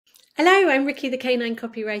Hello, I'm Ricky, the canine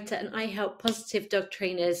copywriter, and I help positive dog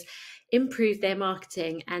trainers improve their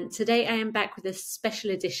marketing. And today I am back with a special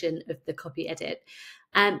edition of the Copy Edit.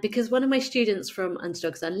 Because one of my students from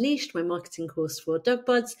Underdogs Unleashed, my marketing course for dog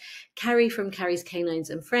bods, Carrie from Carrie's Canines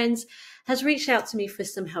and Friends, has reached out to me for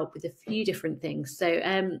some help with a few different things.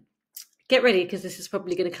 So get ready, because this is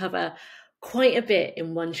probably going to cover quite a bit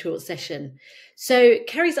in one short session. So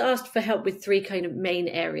Carrie's asked for help with three kind of main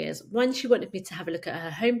areas. One, she wanted me to have a look at her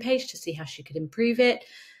homepage to see how she could improve it.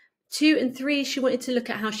 2 and 3, she wanted to look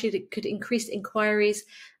at how she could increase inquiries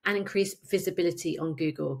and increase visibility on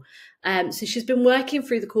Google. So she's been working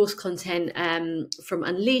through the course content from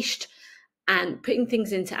Unleashed and putting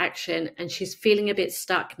things into action, and she's feeling a bit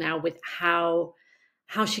stuck now with how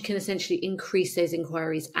she can essentially increase those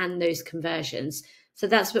inquiries and those conversions. So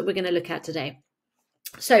that's what we're going to look at today.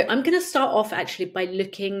 So I'm going to start off actually by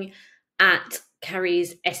looking at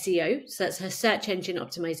Carrie's SEO. So that's her search engine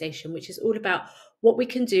optimization, which is all about what we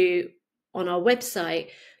can do on our website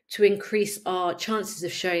to increase our chances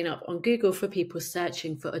of showing up on Google for people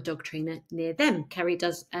searching for a dog trainer near them. Carrie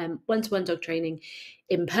does one-to-one dog training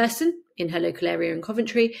in person in her local area in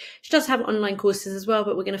Coventry. She does have online courses as well,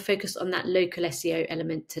 but we're going to focus on that local SEO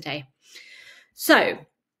element today. So,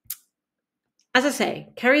 as I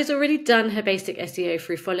say, Carrie has already done her basic SEO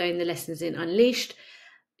through following the lessons in Unleashed.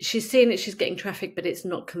 She's seeing that she's getting traffic, but it's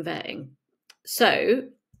not converting. So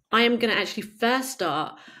I am going to actually first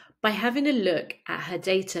start by having a look at her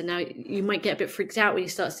data. Now, you might get a bit freaked out when you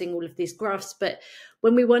start seeing all of these graphs, but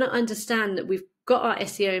when we want to understand that we've got our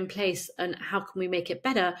SEO in place and how can we make it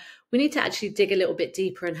better, we need to actually dig a little bit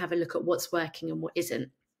deeper and have a look at what's working and what isn't.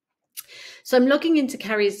 So I'm logging into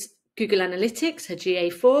Carrie's Google Analytics, her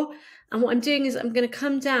GA4, and what I'm doing is I'm going to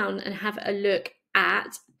come down and have a look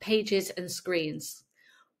at pages and screens.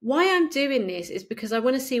 Why I'm doing this is because I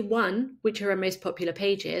want to see, one, which are our most popular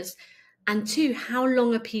pages, and 2, how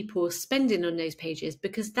long are people spending on those pages,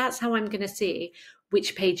 because that's how I'm going to see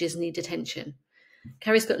which pages need attention.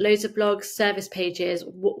 Carrie's got loads of blogs, service pages.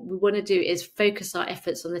 What we want to do is focus our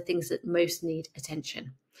efforts on the things that most need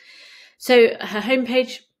attention. So her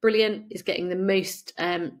homepage, brilliant, is getting the most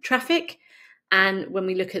traffic. And when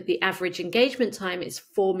we look at the average engagement time, it's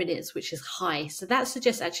 4 minutes, which is high. So that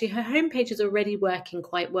suggests actually her homepage is already working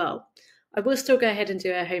quite well. I will still go ahead and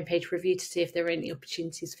do a homepage review to see if there are any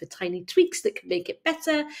opportunities for tiny tweaks that can make it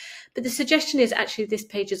better. But the suggestion is actually this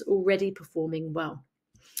page is already performing well.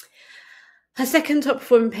 Her second top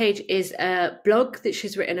performing page is a blog that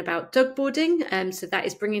she's written about dog boarding. So that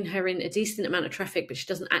is bringing her in a decent amount of traffic, but she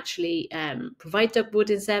doesn't actually provide dog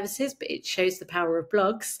boarding services, but it shows the power of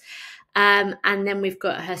blogs. And then we've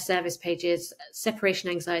got her service pages, separation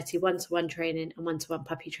anxiety, one-to-one training and one-to-one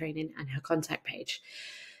puppy training, and her contact page.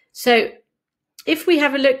 So if we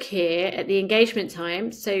have a look here at the engagement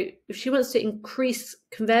time, so if she wants to increase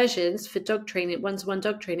conversions for dog training, one-to-one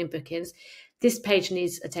dog training bookings, this page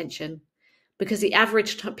needs attention, because the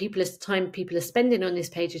average time people are spending on this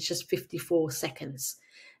page is just 54 seconds.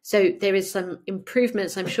 So there is some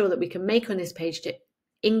improvements I'm sure that we can make on this page to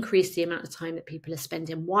increase the amount of time that people are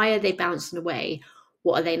spending. Why are they bouncing away?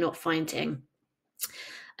 What are they not finding?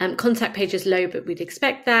 Contact page is low, but we'd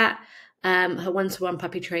expect that. Her one-to-one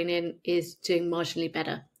puppy training is doing marginally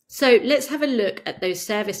better. So let's have a look at those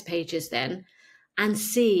service pages then and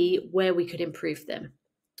see where we could improve them.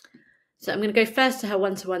 So I'm going to go first to her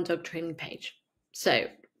one-to-one dog training page. So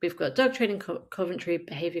we've got dog training Coventry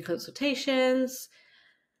behavior consultations.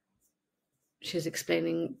 She's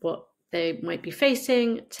explaining what they might be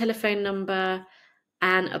facing, telephone number,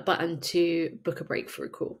 and a button to book a breakthrough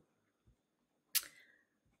call.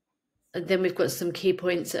 And then we've got some key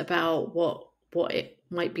points about what it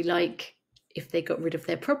might be like if they got rid of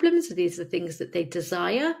their problems. So these are things that they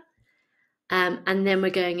desire. And then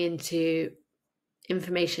we're going into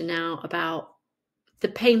information now about the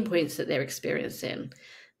pain points that they're experiencing,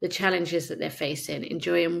 the challenges that they're facing.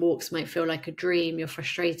 Enjoying walks might feel like a dream. You're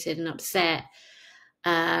frustrated and upset.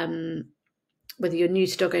 Whether you're new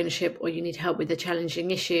to dog ownership or you need help with a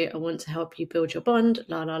challenging issue, I want to help you build your bond,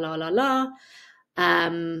 la, la, la, la, la.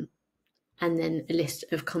 And then a list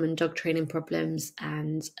of common dog training problems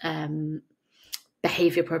and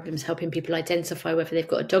behavior problems, helping people identify whether they've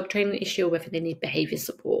got a dog training issue or whether they need behavior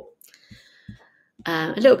support.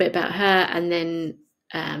 A little bit about her, and then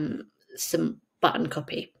some button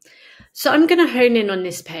copy. So I'm going to hone in on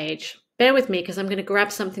this page. Bear with me, because I'm going to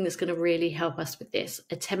grab something that's going to really help us with this,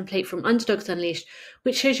 a template from Underdogs Unleashed,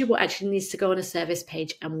 which shows you what actually needs to go on a service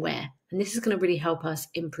page and where. And this is going to really help us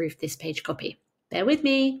improve this page copy. Bear with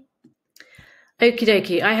me. Okie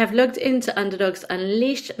dokie, I have logged into Underdogs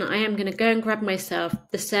Unleashed and I am going to go and grab myself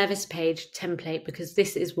the service page template because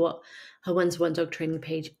this is what her one-to-one dog training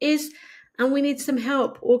page is. And we need some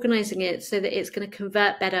help organizing it so that it's going to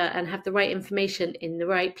convert better and have the right information in the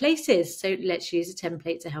right places. So let's use a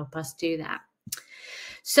template to help us do that.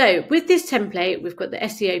 So with this template, we've got the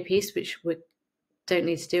SEO piece, which we don't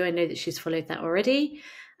need to do. I know that she's followed that already.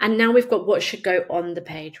 And now we've got what should go on the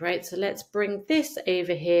page, right? So let's bring this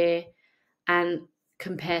over here and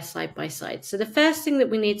compare side by side. So the first thing that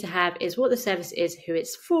we need to have is what the service is, who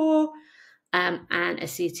it's for, and a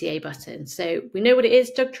CTA button. So we know what it is: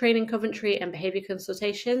 dog training, Coventry, and behaviour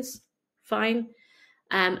consultations. Fine.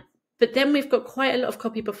 But then we've got quite a lot of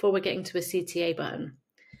copy before we're getting to a CTA button.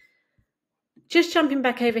 Just jumping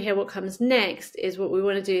back over here, what comes next is what we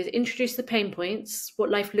want to do is introduce the pain points, what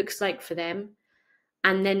life looks like for them,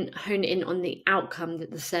 and then hone in on the outcome that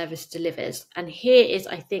the service delivers. And here is,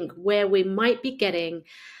 I think, where we might be getting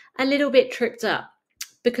a little bit tripped up.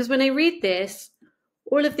 Because when I read this,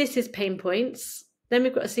 all of this is pain points. Then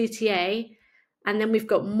we've got a CTA, and then we've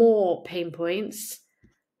got more pain points.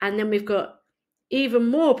 And then we've got even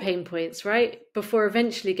more pain points, right? Before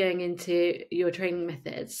eventually going into your training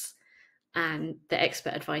methods and the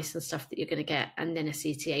expert advice and stuff that you're going to get, and then a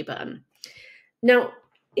CTA button. Now,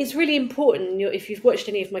 it's really important, if you've watched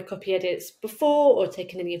any of my copy edits before or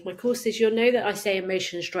taken any of my courses, you'll know that I say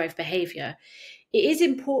emotions drive behaviour. It is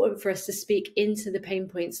important for us to speak into the pain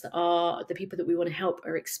points that the people that we want to help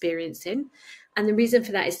are experiencing. And the reason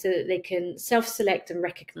for that is so that they can self-select and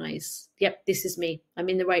recognise, yep, this is me. I'm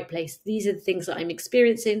in the right place. These are the things that I'm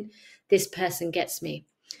experiencing. This person gets me.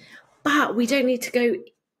 But we don't need to go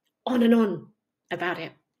on and on about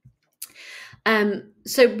it.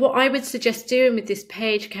 So what I would suggest doing with this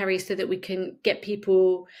page, Carrie, so that we can get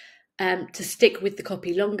people to stick with the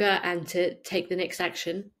copy longer and to take the next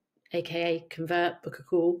action, aka convert, book a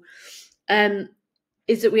call,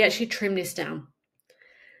 is that we actually trim this down.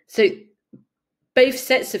 So both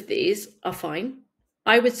sets of these are fine.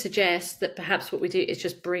 I would suggest that perhaps what we do is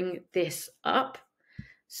just bring this up.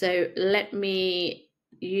 So let me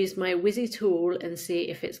use my Wizzy tool and see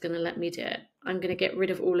if it's going to let me do it. I'm going to get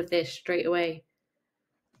rid of all of this straight away.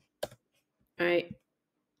 All right.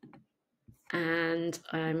 And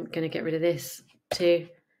I'm going to get rid of this too.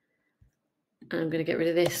 And I'm going to get rid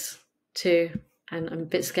of this too. And I'm a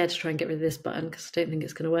bit scared to try and get rid of this button because I don't think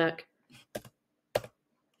it's going to work.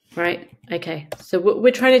 Right. Okay. So what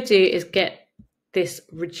we're trying to do is get this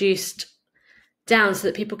reduced down so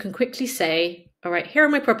that people can quickly say, all right, here are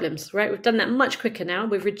my problems, right? We've done that much quicker now.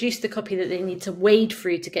 We've reduced the copy that they need to wade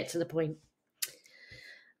through to get to the point.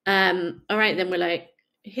 All right, then we're like,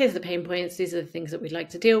 here's the pain points. These are the things that we'd like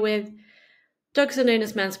to deal with. Dogs are known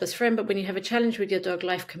as man's best friend, but when you have a challenge with your dog,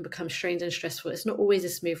 life can become strained and stressful. It's not always a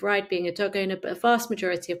smooth ride being a dog owner, but a vast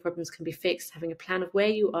majority of problems can be fixed having a plan of where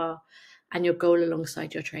you are and your goal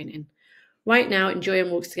alongside your training. Right now, enjoying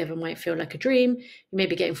walks together might feel like a dream. You may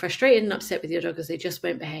be getting frustrated and upset with your dog as they just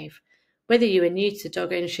won't behave. Whether you are new to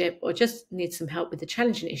dog ownership or just need some help with the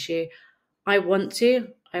challenging issue, I would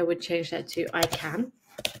change that to I can.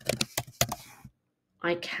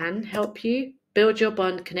 I can help you build your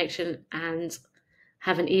bond, connection, and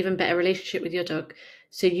have an even better relationship with your dog.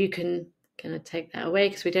 So you can kind of take that away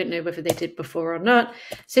because we don't know whether they did before or not.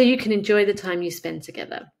 So you can enjoy the time you spend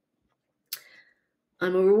together.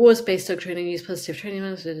 I'm a rewards-based dog trainer, use positive training.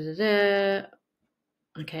 Okay,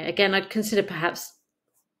 again, I'd consider perhaps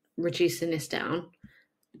reducing this down.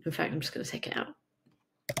 In fact, I'm just going to take it out.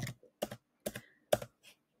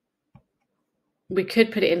 We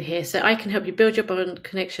could put it in here. So I can help you build your bond,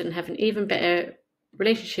 connection, and have an even better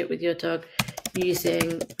relationship with your dog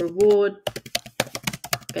using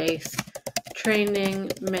reward-based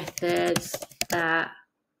training methods that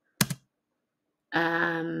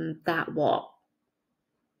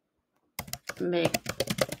make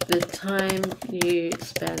the time you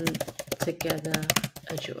spend together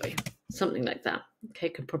a joy. Something like that. Okay,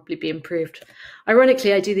 could probably be improved.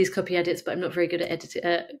 Ironically, I do these copy edits, but I'm not very good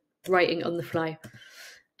at writing on the fly.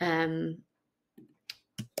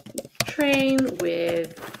 Train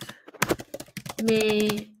with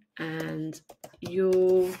me and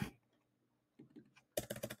you'll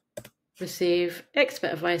receive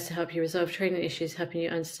expert advice to help you resolve training issues, helping you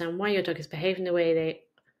understand why your dog is behaving the way they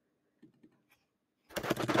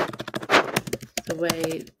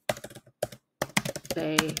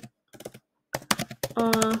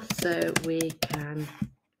are, so we can.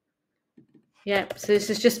 Yeah, so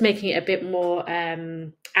this is just making it a bit more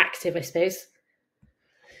active, I suppose.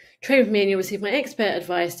 Train with me and you'll receive my expert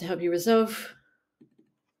advice to help you resolve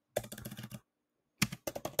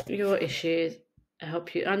your issues,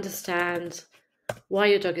 help you understand why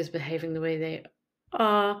your dog is behaving the way they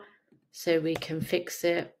are so we can fix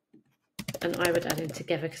it. And I would add in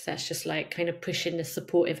together because that's just like kind of pushing the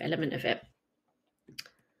supportive element of it.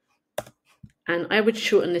 And I would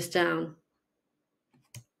shorten this down.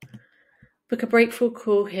 Book a breakful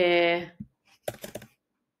call here.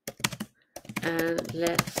 And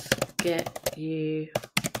let's get you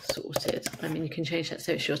sorted. I mean, you can change that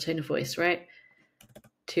so it's your tone of voice, right?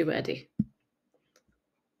 Too wordy.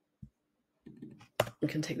 You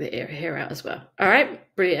can take the here out as well. All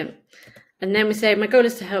right, brilliant. And then we say, my goal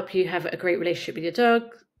is to help you have a great relationship with your dog.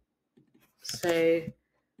 So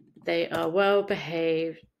they are well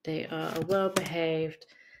behaved. They are a well behaved,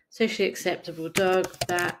 socially acceptable dog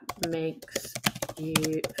that makes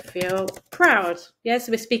you feel proud. Yeah,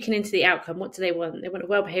 so we're speaking into the outcome. What do they want? They want a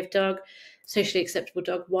well behaved dog, socially acceptable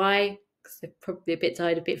dog. Why? Because they're probably a bit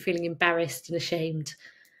tired, a bit feeling embarrassed and ashamed.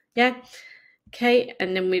 Yeah. Okay.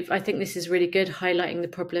 And then I think this is really good, highlighting the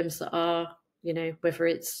problems that are, you know, whether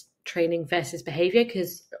it's training versus behavior,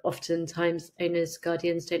 because oftentimes owners,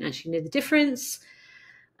 guardians don't actually know the difference.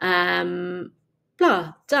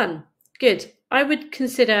 Blah, done. Good. I would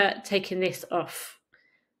consider taking this off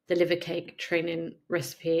the liver cake training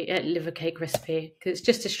recipe, liver cake recipe, because it's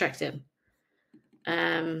just distracting.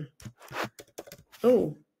 Oh,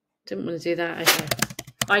 didn't want to do that. Okay.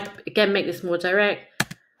 I again make this more direct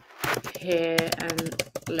here and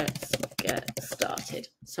let's get started.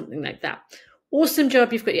 Something like that. Awesome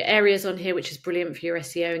job. You've got your areas on here, which is brilliant for your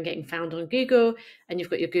SEO and getting found on Google. And you've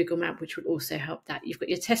got your Google map, which will also help that. You've got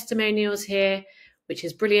your testimonials here, which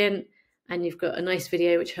is brilliant. And you've got a nice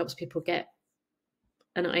video, which helps people get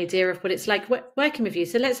an idea of what it's like working with you.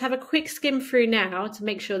 So let's have a quick skim through now to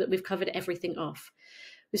make sure that we've covered everything off.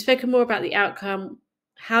 We've spoken more about the outcome.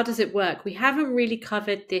 How does it work? We haven't really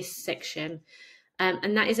covered this section.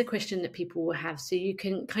 And that is a question that people will have. So you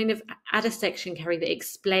can kind of add a section, Carrie, that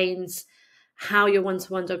explains how your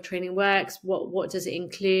one-to-one dog training works, what does it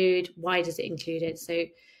include, why does it include it? So,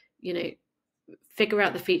 you know, figure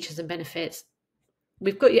out the features and benefits.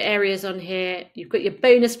 We've got your areas on here. You've got your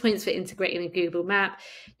bonus points for integrating a Google map.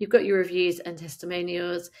 You've got your reviews and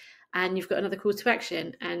testimonials, and you've got another call to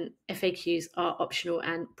action. And FAQs are optional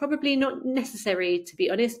and probably not necessary, to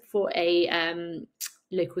be honest, for a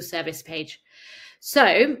local service page.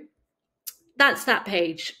 So that's that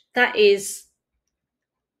page. That is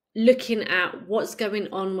looking at what's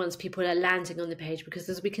going on once people are landing on the page, because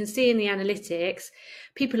as we can see in the analytics,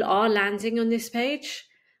 people are landing on this page,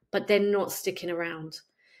 but they're not sticking around.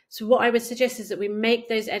 So what I would suggest is that we make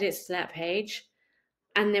those edits to that page,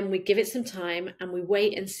 and then we give it some time and we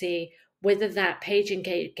wait and see whether that page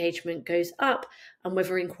engagement goes up and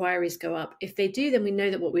whether inquiries go up. If they do, then we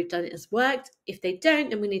know that what we've done has worked. If they don't,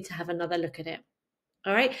 then we need to have another look at it.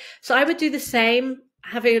 All right. So I would do the same.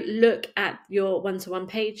 Have a look at your one-to-one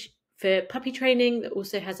page for puppy training that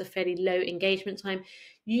also has a fairly low engagement time.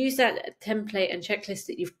 Use that template and checklist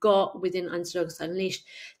that you've got within Underdogs Unleashed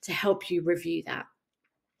to help you review that.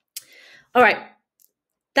 All right.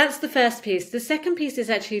 That's the first piece. The second piece is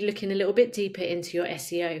actually looking a little bit deeper into your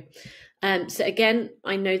SEO. So again,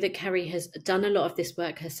 I know that Carrie has done a lot of this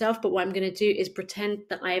work herself, but what I'm going to do is pretend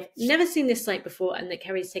that I've never seen this site before and that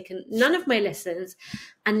Carrie's taken none of my lessons.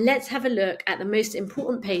 And let's have a look at the most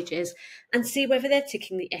important pages and see whether they're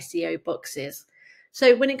ticking the SEO boxes.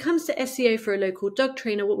 So when it comes to SEO for a local dog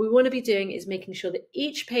trainer, what we want to be doing is making sure that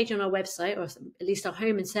each page on our website, or at least our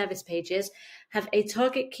home and service pages, have a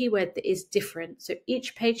target keyword that is different. So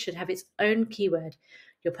each page should have its own keyword.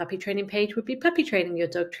 Your puppy training page would be puppy training. Your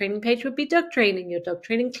dog training page would be dog training. Your dog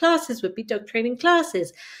training classes would be dog training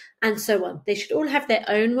classes, and so on. They should all have their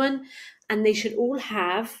own one, and they should all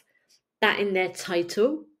have that in their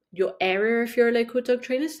title, your area if you're a local dog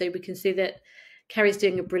trainer. So we can see that Carrie's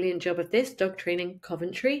doing a brilliant job of this. Dog training,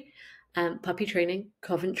 Coventry, puppy training,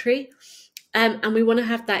 Coventry. And we want to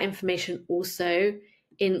have that information also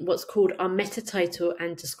in what's called our meta title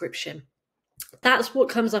and description. That's what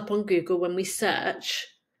comes up on Google when we search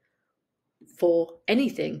for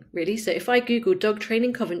anything, really. So if I Google dog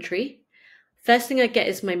training Coventry, first thing I get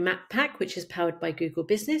is my map pack, which is powered by Google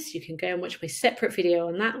Business. You can go and watch my separate video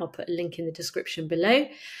on that. I'll put a link in the description below.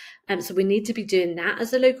 So we need to be doing that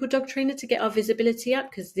as a local dog trainer to get our visibility up,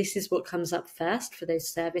 because this is what comes up first for those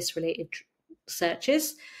service-related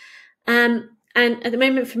searches. And at the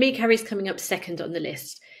moment, for me, Carrie's coming up second on the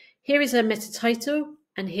list. Here is her meta title,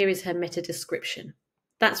 and here is her meta description.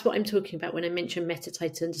 That's what I'm talking about when I mention meta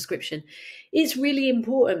title and description. It's really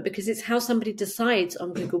important because it's how somebody decides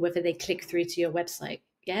on Google whether they click through to your website.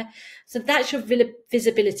 Yeah. So that's your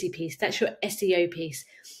visibility piece. That's your SEO piece.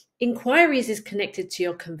 Enquiries is connected to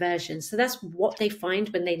your conversion. So that's what they find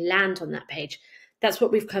when they land on that page. That's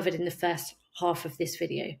what we've covered in the first half of this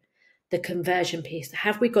video, the conversion piece.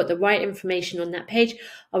 Have we got the right information on that page?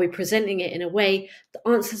 Are we presenting it in a way that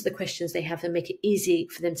answers the questions they have and make it easy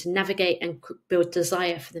for them to navigate and build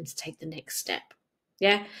desire for them to take the next step?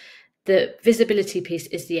 Yeah. The visibility piece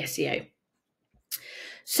is the SEO.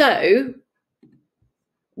 So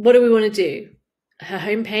what do we want to do? Her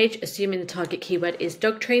homepage, assuming the target keyword is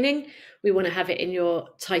dog training, we want to have it in your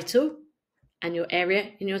title and your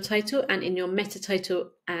area in your title and in your meta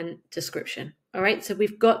title and description. All right, so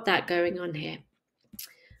we've got that going on here.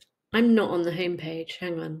 I'm not on the homepage.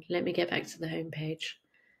 Hang on, let me get back to the homepage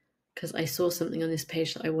because I saw something on this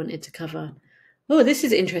page that I wanted to cover. Oh, this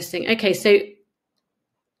is interesting. Okay, so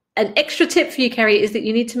an extra tip for you, Carrie, is that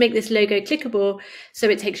you need to make this logo clickable so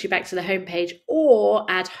it takes you back to the homepage, or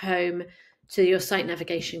add home to your site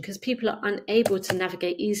navigation, because people are unable to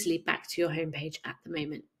navigate easily back to your homepage at the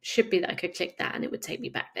moment. Should be that I could click that and it would take me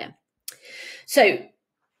back there. So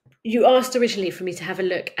you asked originally for me to have a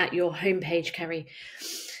look at your homepage, Carrie.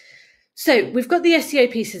 So we've got the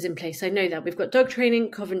SEO pieces in place. I know that. We've got dog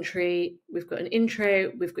training, Coventry, we've got an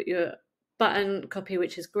intro, we've got your button copy,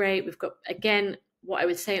 which is great. We've got, again, what I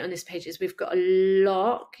would say on this page is we've got a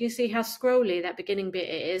lot. Can you see how scrolly that beginning bit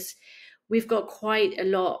is? We've got quite a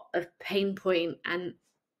lot of pain point and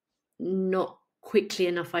not quickly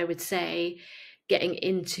enough, I would say, getting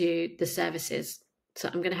into the services. So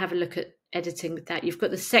I'm going to have a look at editing with that. You've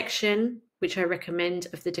got the section, which I recommend,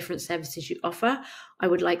 of the different services you offer. I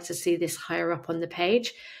would like to see this higher up on the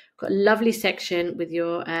page. Got a lovely section with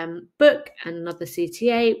your book and another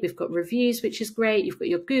CTA. We've got reviews, which is great. You've got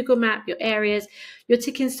your Google map, your areas. You're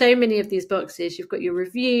ticking so many of these boxes. You've got your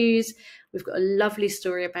reviews. We've got a lovely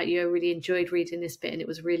story about you. I really enjoyed reading this bit, and it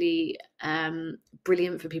was really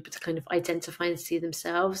brilliant for people to kind of identify and see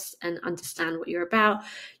themselves and understand what you're about.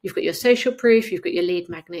 You've got your social proof. You've got your lead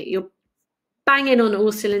magnet. You're banging on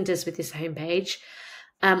all cylinders with this homepage.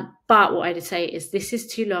 But what I'd say is this is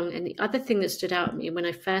too long. And the other thing that stood out at me when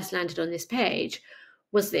I first landed on this page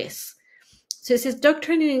was this. So it says dog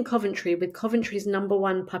training in Coventry with Coventry's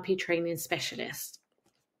 #1 puppy training specialist.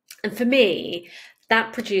 And for me,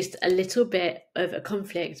 that produced a little bit of a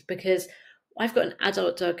conflict, because I've got an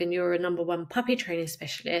adult dog and you're a #1 puppy training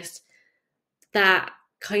specialist. That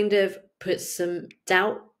kind of puts some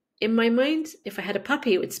doubt in my mind. If I had a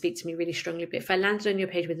puppy, it would speak to me really strongly. But if I landed on your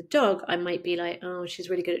page with a dog, I might be like, oh, she's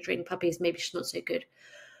really good at training puppies. Maybe she's not so good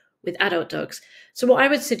with adult dogs. So what I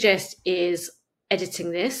would suggest is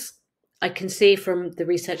editing this. I can see from the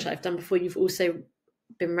research that I've done before, you've also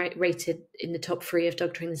been rated in the top 3 of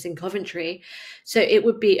dog trainers in Coventry. So it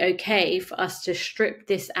would be okay for us to strip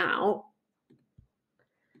this out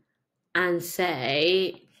and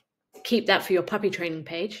say, keep that for your puppy training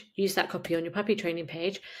page. Use that copy on your puppy training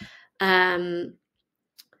page. And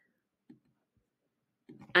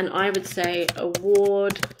I would say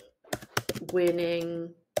award-winning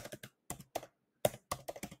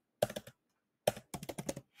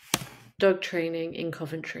dog training in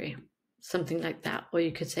Coventry, something like that. Or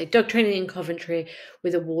you could say dog training in Coventry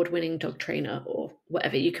with award-winning dog trainer, or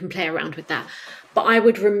whatever. You can play around with that. But I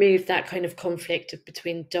would remove that kind of conflict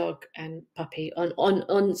between dog and puppy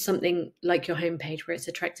on something like your homepage, where it's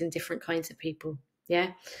attracting different kinds of people.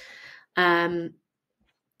 Yeah.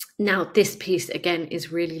 Now this piece again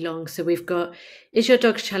is really long. So we've got, is your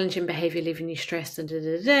dog's challenging behavior leaving you stressed? And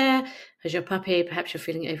Has your puppy, perhaps you're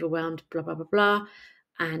feeling overwhelmed, blah, blah, blah, blah.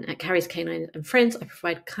 And at Carrie's Canine and Friends, I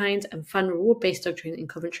provide kind and fun reward-based dog training in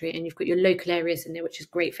Coventry. And you've got your local areas in there, which is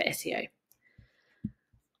great for SEO.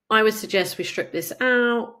 I would suggest we strip this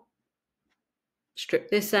out, strip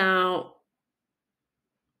this out,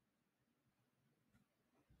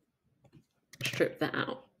 strip that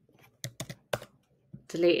out,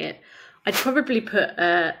 delete it. I'd probably put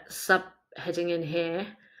a subheading in here,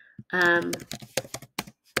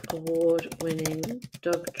 award-winning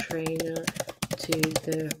dog trainer to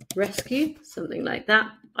the rescue, something like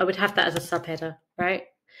that. I would have that as a subheader, right?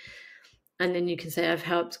 And then you can say, I've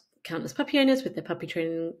helped countless puppy owners with their puppy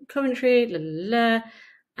training in Coventry, la, la, la,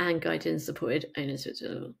 and guided and supported owners.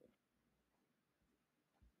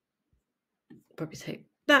 Probably take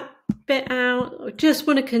that bit out. I just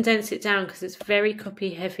want to condense it down because it's very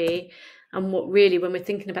copy heavy. And what really, when we're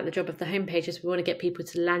thinking about the job of the homepage, is we want to get people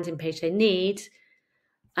to the landing page they need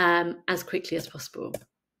as quickly as possible.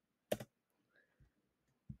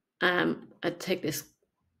 I'd take this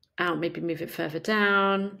out, maybe move it further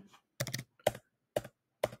down.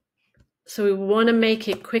 So we want to make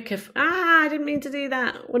it quicker. I didn't mean to do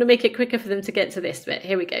that. I want to make it quicker for them to get to this bit.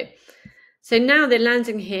 Here we go. So now they're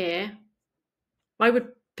landing here. I would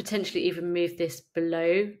potentially even move this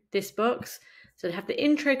below this box. So I have the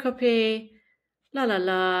intro copy, la la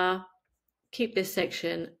la, keep this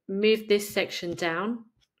section, move this section down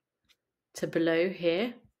to below here.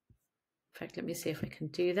 In fact, let me see if I can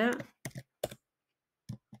do that.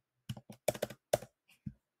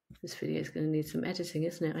 This video is going to need some editing,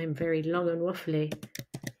 isn't it? I'm very long and waffly.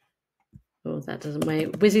 Oh, that doesn't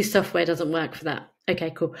work. Wizzy software doesn't work for that.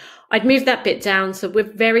 Okay, cool. I'd move that bit down. So we're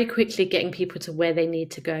very quickly getting people to where they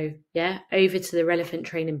need to go. Yeah, over to the relevant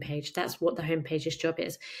training page. That's what the homepage's job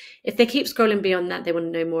is. If they keep scrolling beyond that, they want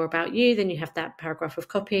to know more about you. Then you have that paragraph of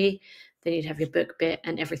copy. Then you'd have your book bit,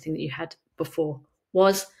 and everything that you had before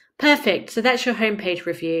was perfect. So that's your homepage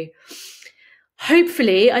review.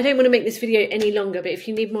 Hopefully, I don't want to make this video any longer, but if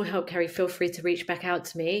you need more help, Carrie, feel free to reach back out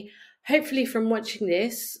to me. Hopefully from watching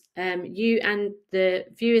this, you and the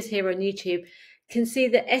viewers here on YouTube can see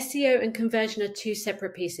that SEO and conversion are two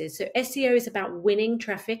separate pieces. So SEO is about winning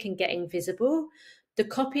traffic and getting visible. The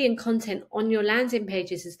copy and content on your landing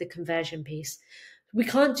pages is the conversion piece. We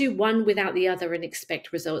can't do one without the other and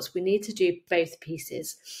expect results. We need to do both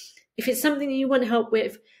pieces. If it's something that you want help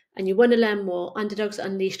with and you want to learn more, Underdogs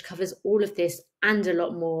Unleashed covers all of this and a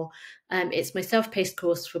lot more. It's my self-paced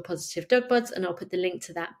course for positive dog buds, and I'll put the link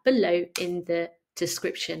to that below in the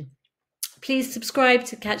description. Please subscribe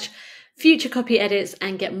to catch future copy edits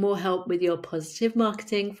and get more help with your positive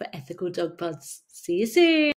marketing for ethical dog buds. See you soon.